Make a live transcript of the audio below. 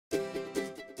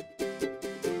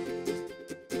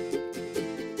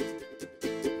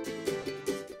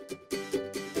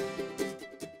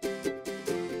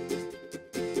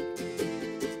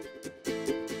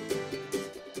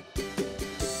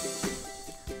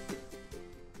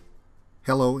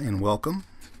Hello and welcome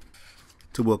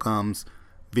to Wilcom's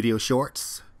video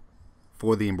shorts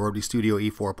for the Embroidery Studio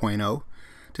E4.0.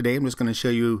 Today I'm just going to show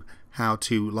you how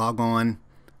to log on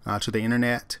to the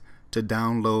internet to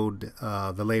download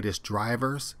the latest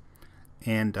drivers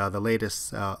and the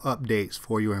latest updates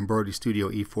for your Embroidery Studio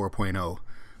E4.0.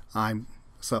 I'm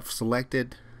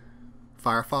selected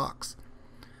Firefox,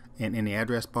 and in the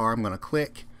address bar I'm going to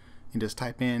click and just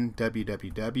type in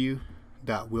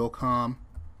www.wilcomamerika.com.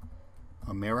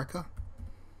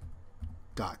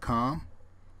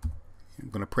 I'm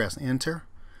going to press enter.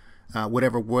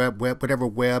 Whatever web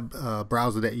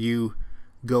browser that you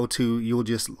go to, you'll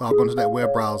just log onto that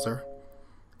web browser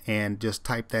and just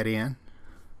type that in.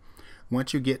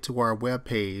 Once you get to our web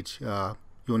page,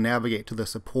 you'll navigate to the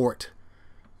support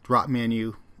drop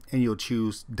menu and you'll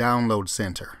choose Download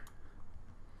Center.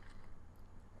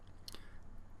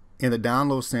 In the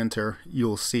Download Center,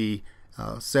 you'll see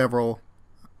several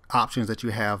options that you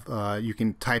have. You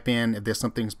can type in if there's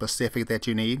something specific that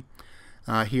you need.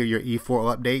 Here are your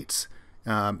E4 updates.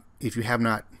 If you have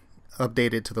not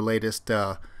updated to the latest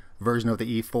version of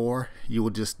the E4, you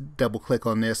will just double click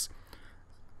on this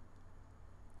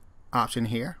option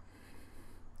here,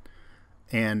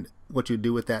 and what you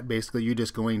do with that, basically you're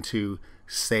just going to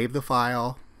save the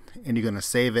file, and you're going to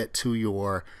save it to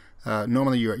your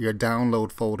normally your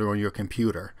download folder on your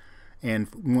computer. And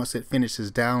once it finishes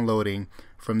downloading,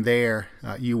 from there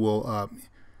you will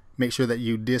make sure that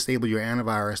you disable your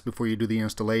antivirus before you do the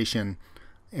installation.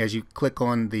 As you click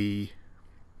on the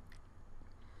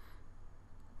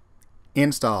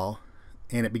install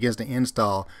and it begins to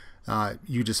install,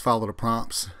 you just follow the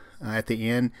prompts. At the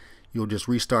end, you'll just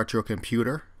restart your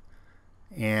computer,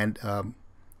 and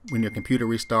when your computer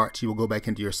restarts, you will go back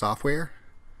into your software,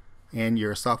 and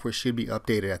your software should be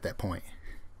updated at that point.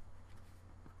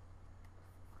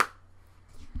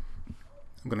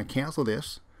 I'm going to cancel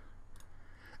this.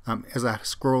 As I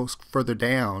scroll further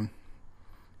down,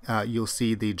 you'll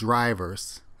see the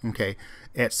drivers. Okay,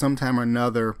 at some time or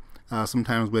another,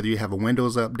 sometimes whether you have a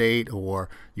Windows update or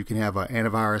you can have an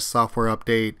antivirus software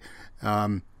update,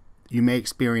 you may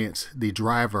experience the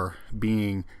driver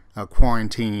being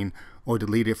quarantined or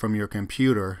deleted from your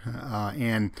computer,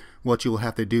 and what you'll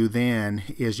have to do then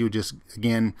is you'll just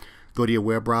again go to your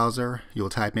web browser. You'll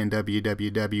type in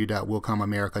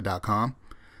www.wilcomamerika.com.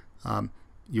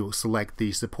 You'll select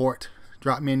the support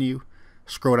drop menu,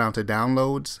 scroll down to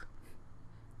downloads.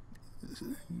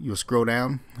 You'll scroll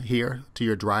down here to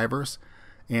your drivers,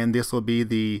 and this will be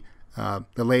the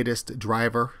latest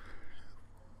driver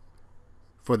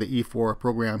for the E4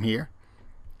 program here.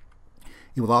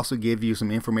 It will also give you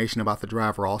some information about the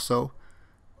driver also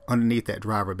underneath that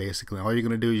driver. Basically, all you're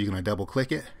going to do is you're going to double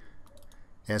click it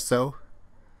as so,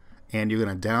 and you're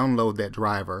going to download that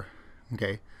driver.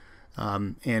 Okay,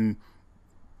 and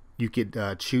you could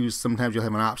choose. Sometimes you'll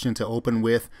have an option to open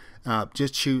with.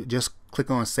 Just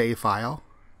click on Save File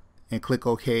and click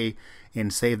OK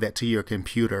and save that to your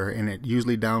computer, and it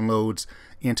usually downloads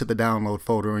into the download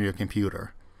folder on your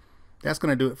computer. That's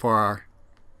going to do it for our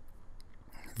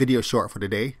video short for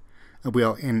today.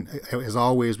 And as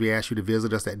always, we ask you to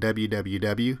visit us at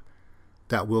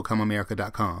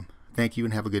www.wilcomamerika.com. Thank you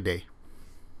and have a good day.